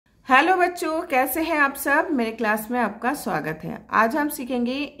Hello बच्चों, कैसे हैं आप सब। मेरे क्लास में आपका स्वागत है। आज हम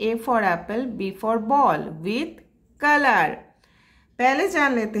सीखेंगे A for Apple, B for ball with colour. पहले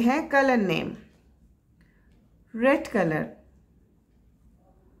जान लेते हैं colour name. Red colour,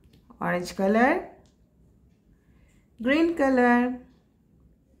 orange colour, green colour,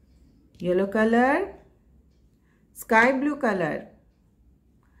 yellow colour, sky blue colour,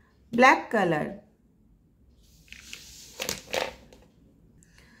 black colour,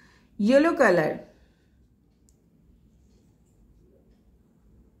 yellow color.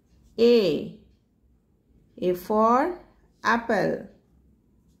 A for apple,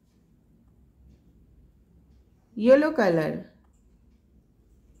 yellow color.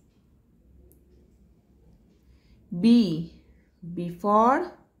 B for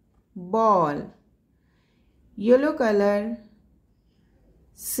ball, yellow color.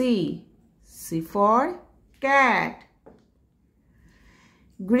 C for cat,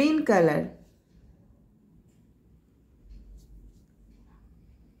 green color.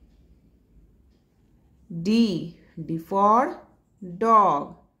 D for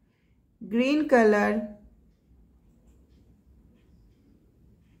dog, green color.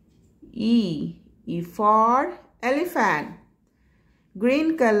 E for elephant,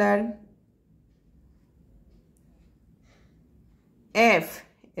 green color. F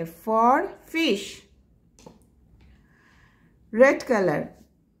for fish, red color.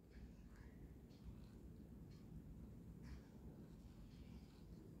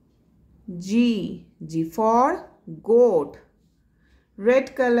 G for goat, red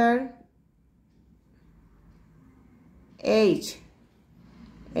color. H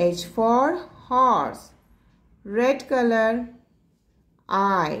for horse, red color.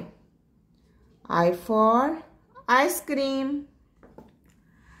 I for ice cream,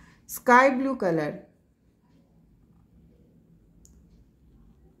 sky blue color.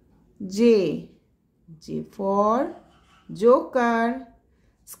 J for joker,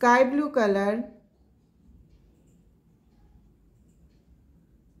 sky blue color.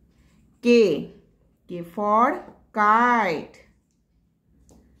 K for kite,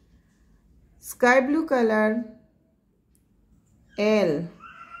 sky blue color. L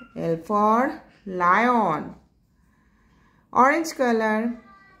for lion, orange color.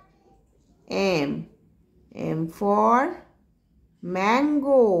 M for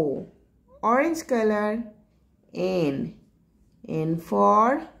mango, orange color. N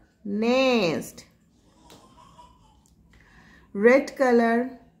for nest, red color.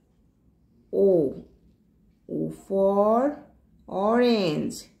 O for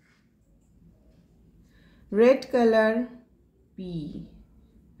orange, red color.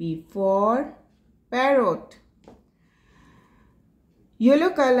 P for parrot, yellow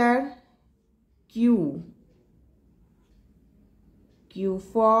color. Q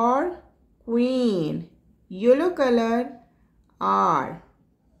for queen, yellow color. R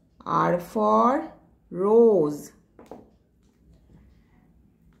for rose,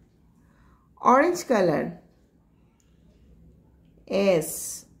 orange color.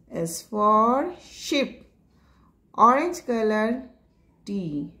 S for sheep, orange color.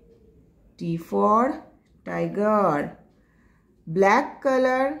 T for tiger, black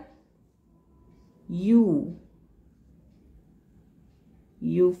color. U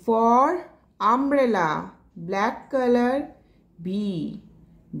for umbrella, black color. V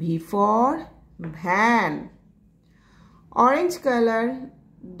for van, orange color.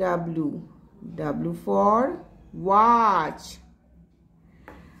 W for watch,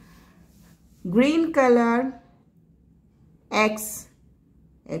 green color. X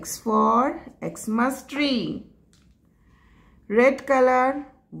for Xmas tree, red color.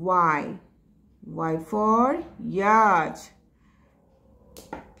 Y for yacht,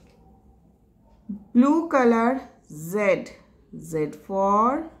 blue color. Z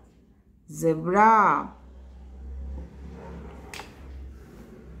for zebra.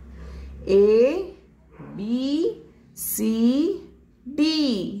 A B C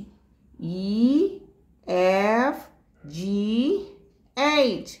D E F G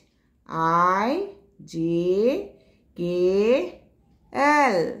H I J K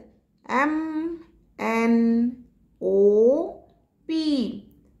L M N O P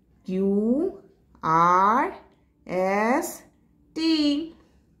Q R S T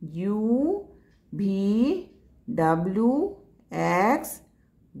U V W X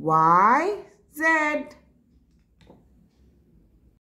Y Z.